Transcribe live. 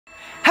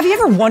Have you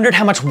ever wondered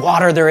how much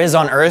water there is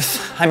on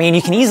Earth? I mean,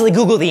 you can easily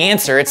Google the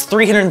answer. It's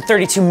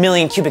 332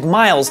 million cubic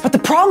miles. But the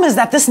problem is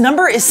that this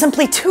number is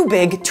simply too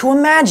big to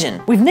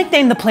imagine. We've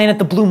nicknamed the planet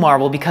the Blue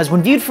Marble because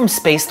when viewed from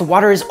space, the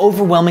water is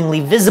overwhelmingly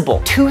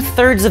visible.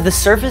 2/3 of the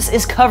surface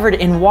is covered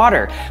in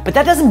water, but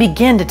that doesn't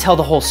begin to tell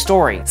the whole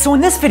story. So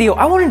in this video,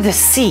 I wanted to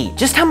see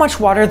just how much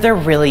water there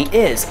really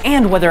is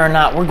and whether or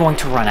not we're going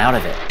to run out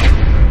of it.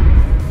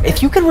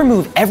 If you could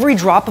remove every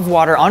drop of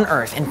water on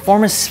Earth and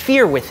form a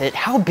sphere with it,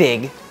 how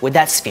big would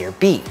that sphere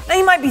be? Now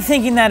you might be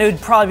thinking that it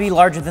would probably be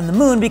larger than the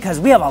moon because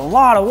we have a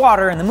lot of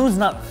water and the moon's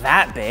not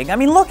that big. I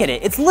mean, look at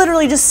it. It's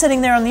literally just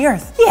sitting there on the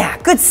Earth. Yeah,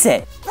 good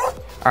sit.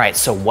 All right,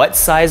 so what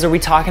size are we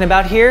talking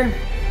about here?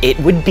 It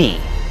would be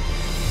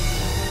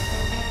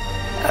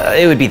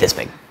this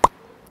big.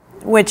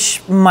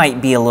 Which might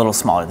be a little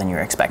smaller than you're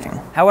expecting.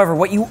 However,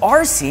 what you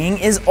are seeing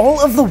is all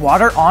of the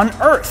water on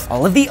Earth.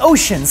 All of the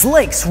oceans,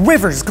 lakes,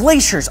 rivers,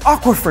 glaciers,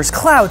 aquifers,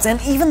 clouds,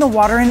 and even the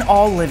water in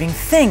all living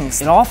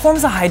things. It all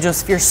forms a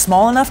hydrosphere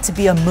small enough to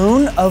be a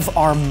moon of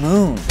our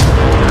moon.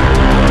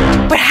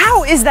 But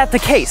how is that the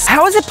case?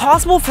 How is it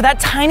possible for that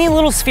tiny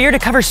little sphere to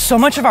cover so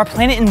much of our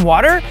planet in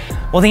water?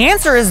 Well, the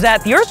answer is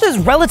that the Earth is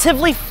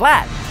relatively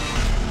flat.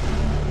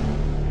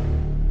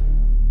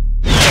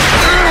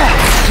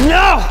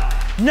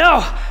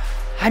 No,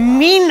 I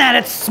mean that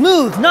it's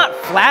smooth, not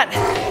flat.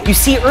 You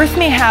see, Earth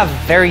may have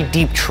very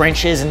deep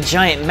trenches and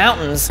giant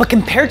mountains, but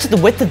compared to the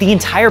width of the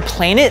entire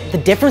planet, the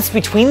difference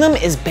between them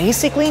is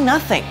basically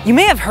nothing. You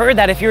may have heard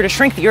that if you were to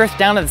shrink the Earth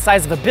down to the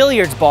size of a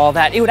billiards ball,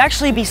 that it would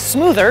actually be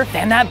smoother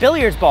than that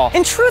billiards ball.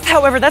 In truth,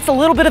 however, that's a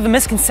little bit of a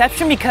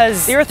misconception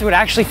because the Earth would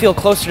actually feel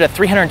closer to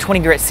 320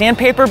 grit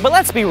sandpaper, but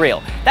let's be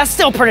real, that's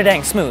still pretty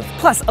dang smooth.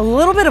 Plus, a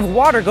little bit of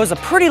water goes a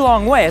pretty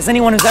long way, as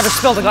anyone who's ever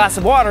spilled a glass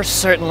of water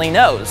certainly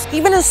knows.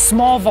 Even a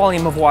small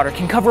volume of water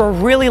can cover a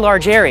really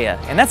large area,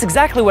 and that's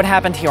exactly what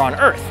happened here on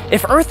Earth.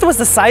 If Earth was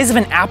the size of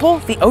an apple,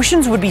 the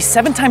oceans would be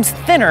 7 times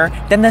thinner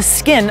than the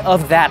skin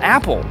of that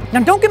apple.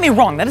 Now don't get me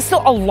wrong, that is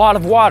still a lot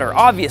of water,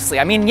 obviously.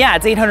 I mean, yeah,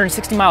 it's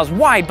 860 miles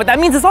wide, but that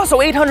means it's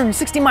also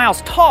 860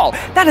 miles tall.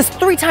 That is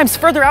 3 times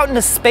further out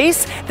into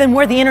space than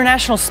where the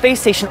International Space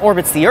Station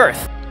orbits the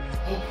Earth.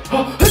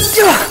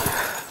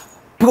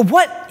 But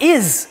what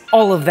is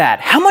all of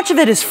that? How much of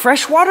it is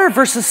freshwater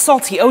versus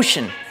salty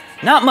ocean?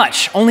 Not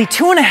much. Only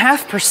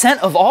 2.5%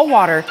 of all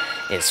water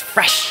is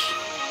fresh.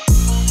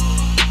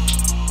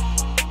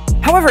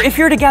 However, if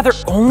you were to gather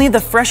only the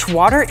fresh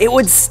water, it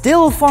would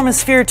still form a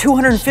sphere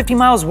 250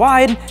 miles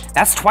wide.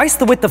 That's twice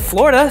the width of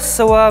Florida,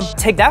 so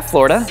take that,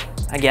 Florida,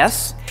 I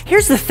guess.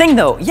 Here's the thing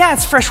though, yeah,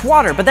 it's fresh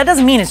water, but that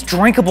doesn't mean it's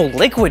drinkable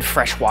liquid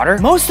fresh water.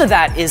 Most of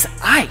that is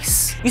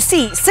ice. You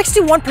see,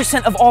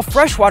 61% of all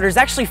fresh water is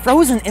actually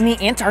frozen in the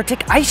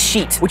Antarctic ice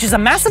sheet, which is a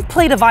massive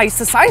plate of ice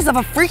the size of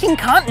a freaking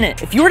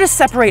continent. If you were to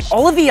separate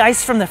all of the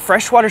ice from the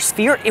freshwater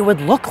sphere, it would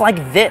look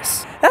like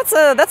this. That's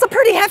a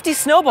pretty hefty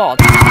snowball.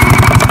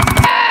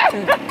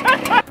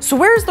 So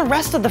where's the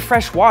rest of the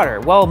fresh water?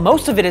 Well,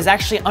 most of it is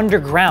actually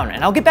underground,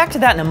 and I'll get back to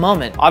that in a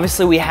moment.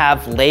 Obviously, we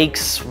have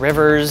lakes,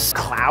 rivers,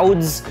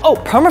 clouds. Oh,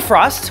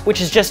 permafrost, which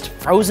is just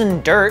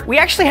frozen dirt. We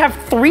actually have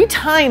 3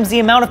 times the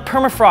amount of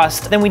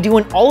permafrost than we do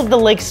in all of the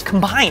lakes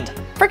combined.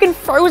 Freaking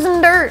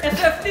frozen dirt.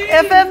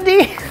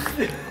 FFD.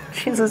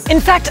 Jesus. In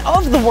fact,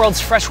 of the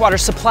world's freshwater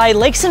supply,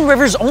 lakes and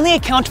rivers only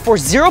account for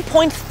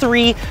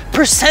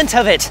 0.3%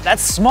 of it. That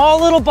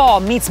small little ball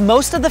meets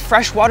most of the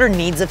freshwater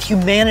needs of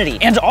humanity,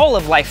 and all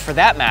of life for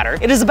that matter.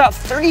 It is about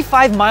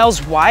 35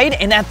 miles wide,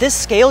 and at this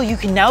scale, you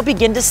can now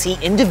begin to see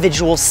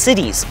individual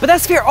cities. But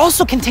that sphere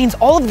also contains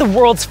all of the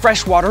world's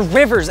freshwater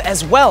rivers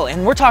as well,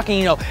 and we're talking,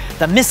 you know,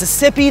 the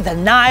Mississippi, the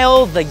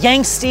Nile, the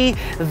Yangtze,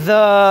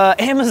 the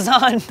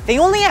Amazon. They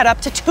only add up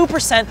to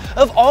 2%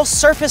 of all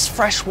surface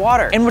fresh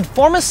water, and would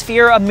form a sphere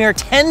a mere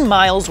 10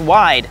 miles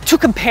wide. To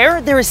compare,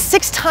 there is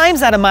 6 times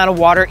that amount of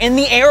water in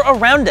the air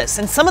around us,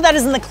 and some of that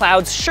is in the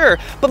clouds, sure,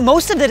 but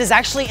most of it is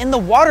actually in the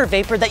water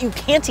vapor that you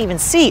can't even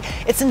see.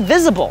 It's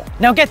invisible.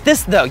 Now get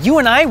this though, you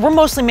and I, we're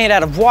mostly made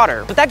out of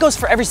water, but that goes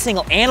for every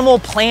single animal,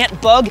 plant,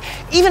 bug,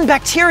 even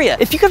bacteria.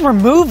 If you could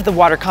remove the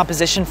water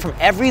composition from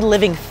every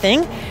living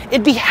thing,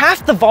 it'd be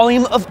half the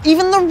volume of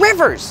even the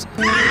rivers.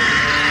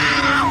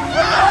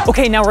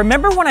 Okay, now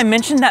remember when I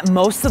mentioned that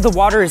most of the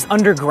water is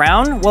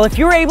underground? Well, if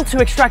you were able to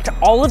extract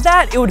all of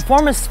that, it would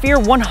form a sphere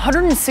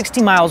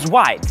 160 miles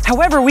wide.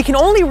 However, we can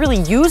only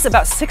really use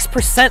about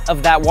 6%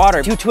 of that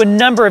water due to a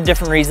number of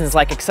different reasons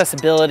like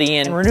accessibility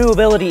and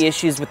renewability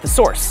issues with the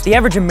source. The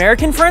average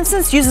American, for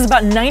instance, uses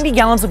about 90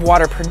 gallons of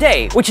water per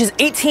day, which is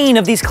 18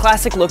 of these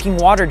classic looking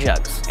water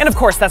jugs. And of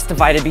course, that's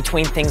divided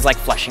between things like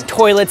flushing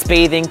toilets,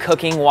 bathing,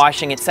 cooking,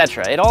 washing,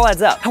 etc. It all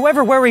adds up.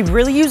 However, where we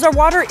really use our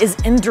water is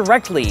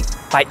indirectly,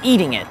 by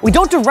eating it. We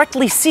don't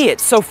directly see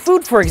it, so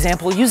food, for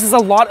example, uses a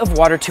lot of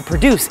water to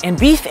produce, and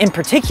beef in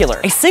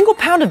particular. A single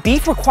pound of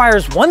beef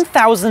requires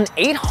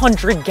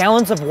 1,800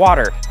 gallons of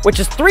water, which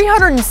is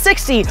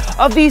 360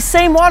 of these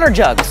same water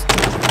jugs.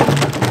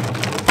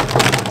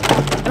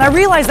 And And I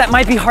realize that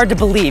might be hard to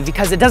believe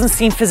because it doesn't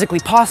seem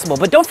physically possible,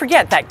 but don't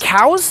forget that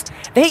cows,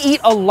 they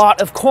eat a lot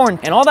of corn,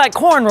 and all that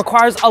corn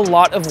requires a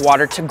lot of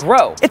water to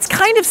grow. It's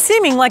kind of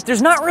seeming like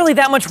there's not really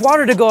that much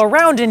water to go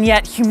around, and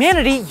yet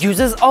humanity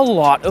uses a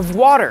lot of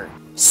water.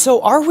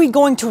 So are we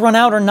going to run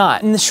out or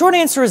not? And the short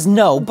answer is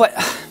no, but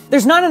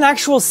there's not an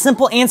actual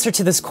simple answer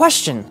to this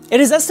question.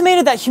 It is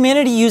estimated that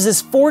humanity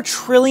uses 4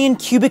 trillion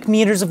cubic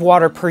meters of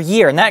water per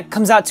year, and that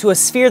comes out to a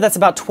sphere that's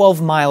about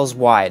 12 miles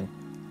wide.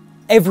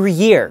 Every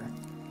year.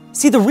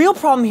 See, the real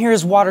problem here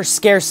is water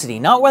scarcity,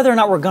 not whether or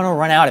not we're gonna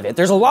run out of it.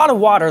 There's a lot of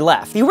water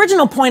left. The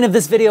original point of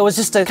this video was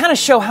just to kind of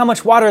show how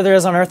much water there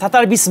is on Earth. I thought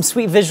it'd be some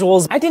sweet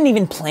visuals. I didn't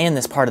even plan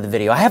this part of the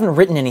video. I haven't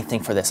written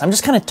anything for this. I'm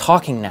just kind of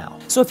talking now.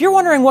 So if you're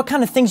wondering what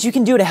kind of things you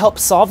can do to help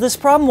solve this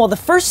problem, well, the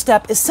first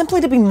step is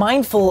simply to be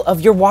mindful of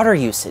your water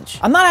usage.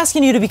 I'm not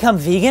asking you to become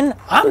vegan.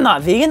 I'm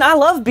not vegan. I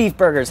love beef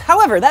burgers.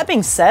 However, that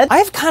being said,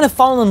 I've kind of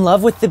fallen in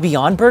love with the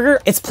Beyond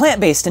Burger. It's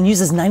plant-based and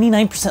uses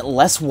 99%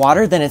 less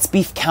water than its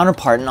beef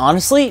counterpart, and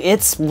honestly,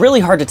 it's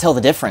really hard to tell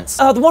the difference.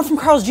 The one from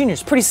Carl's Jr.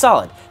 is pretty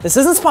solid. This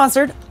isn't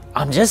sponsored,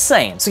 I'm just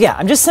saying. So yeah,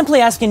 I'm just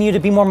simply asking you to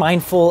be more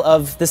mindful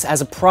of this as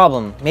a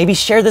problem. Maybe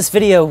share this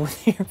video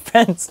with your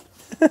friends.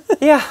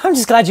 Yeah, I'm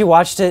just glad you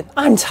watched it.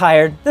 I'm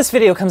tired. This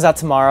video comes out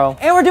tomorrow,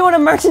 and we're doing a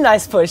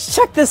merchandise push.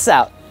 Check this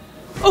out.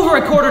 Over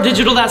at Quarter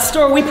Digital, that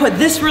store, we put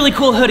this really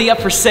cool hoodie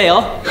up for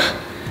sale.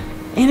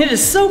 And it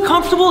is so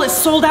comfortable, it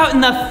sold out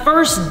in the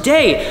first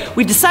day.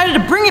 We decided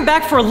to bring it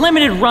back for a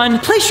limited run.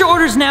 Place your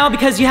orders now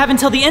because you have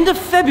until the end of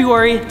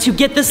February to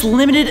get this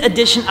limited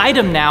edition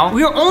item now.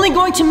 We are only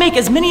going to make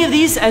as many of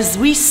these as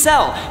we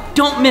sell.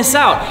 Don't miss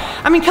out.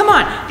 I mean, come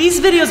on, these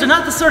videos are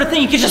not the sort of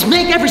thing you can just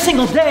make every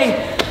single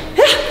day.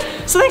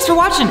 So thanks for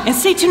watching, and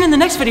stay tuned in the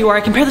next video where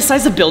I compare the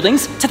size of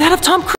buildings to that of Tom Cruise.